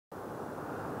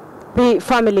The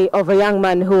family of a young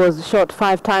man who was shot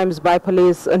 5 times by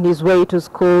police on his way to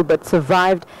school but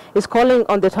survived is calling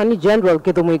on the Attorney General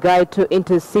Githu Muigai to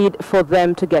intercede for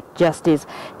them to get justice.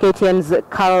 KTN's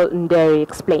Carol Nderi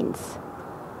explains.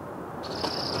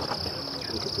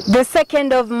 The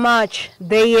 2nd of March,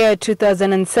 the year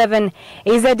 2007,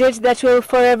 is a date that will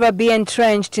forever be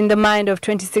entrenched in the mind of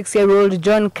 26-year-old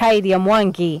John Githu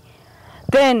Muigai.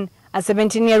 Then, a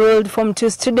 17-year-old Form 2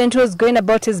 student was going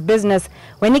about his business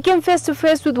when he came face to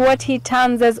face with what he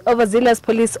terms as overzealous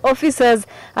police officers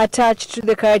attached to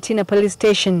the Karatina police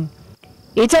station.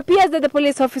 It appears that the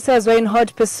police officers were in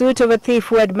hot pursuit of a thief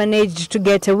who had managed to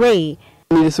get away.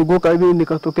 Nilisuguka hivi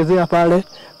nikatokezea pale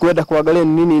kwenda kuangalia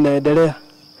nini inaendelea.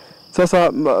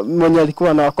 Sasa mwenye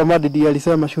alikuwa na command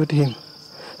alisema shoot him.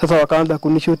 Sasa wakaanza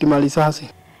kunishoot malisasi.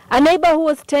 A neighbor who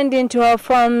was tending to her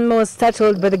farm was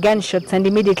startled by the gunshots and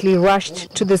immediately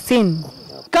rushed to the scene.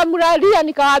 Kamralia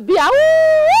nikawaambia,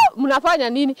 mnafanya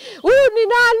nini? Ni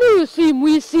nani? Si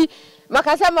mwisi.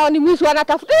 Makasema ni mwisi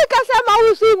wanatafuta.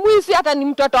 Nikasema si mwisi, hata ni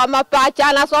mtoto wa mapacha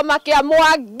anasoma kia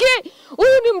Mwagi.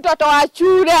 Ni mtoto wa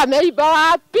shule, ameiba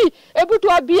wapi? Hebu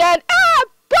tuambieni.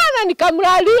 Pana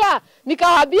nikamralia.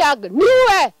 Nikawaambia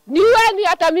niwe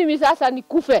hata mimi sasa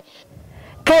nikufe.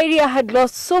 Githu had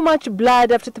lost so much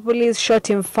blood after the police shot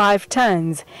him 5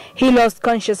 times. He lost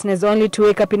consciousness only to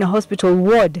wake up in a hospital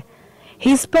ward.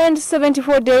 He spent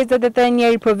 74 days at the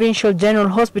Nyeri Provincial General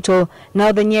Hospital,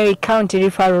 now the Nyeri County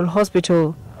Referral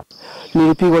Hospital.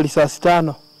 Nilipigwa risasi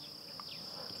 5.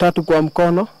 3 kwa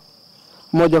mkono,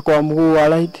 1 kwa mguu wa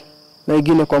right na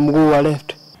ingine kwa mguu wa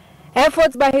left.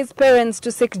 Efforts by his parents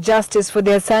to seek justice for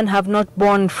their son have not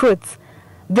borne fruits.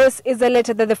 This is a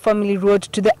letter that the family wrote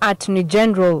to the Attorney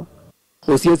General.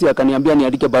 Osiesi akaniambia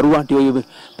niandike barua ndio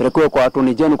pelekwe kwa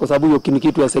Attorney General kwa sababu hiyo ni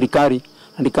kitu ya serikali.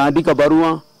 Nikaandika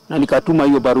barua na nikatuma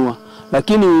hiyo barua.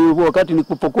 Lakini wakati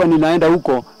nilipokuwa ninaenda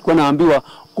huko nilikuwa naambiwa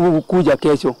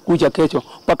kuja kesho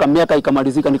mpaka miaka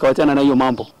ikamalizika nikawachana na hiyo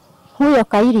mambo. Huyo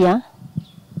Githu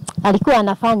alikuwa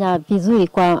anafanya vizuri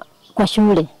kwa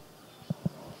shule.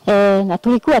 Na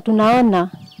tulikuwa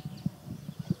tunaona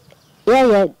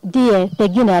yeye ndiye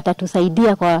pengine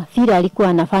atatusaidia kwa vile alikuwa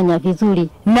anafanya vizuri.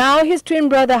 Now his twin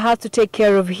brother has to take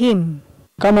care of him.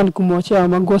 Kama nikumwachia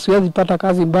manguo siwezi pata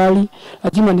kazi mbali,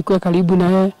 lazima nikuwe karibu na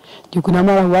yeye. Ndio kuna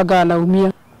mara huaga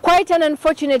anaumia. Quite an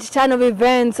unfortunate turn of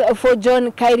events for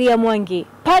John Githu Muigai,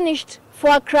 punished for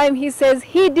a crime he says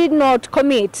he did not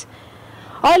commit.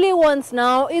 All he wants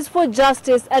now is for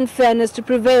justice and fairness to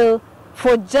prevail.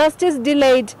 For justice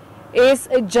delayed is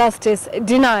justice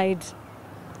denied.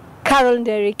 Carol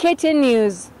Nderi, KTN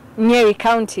News, Nyeri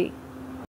County.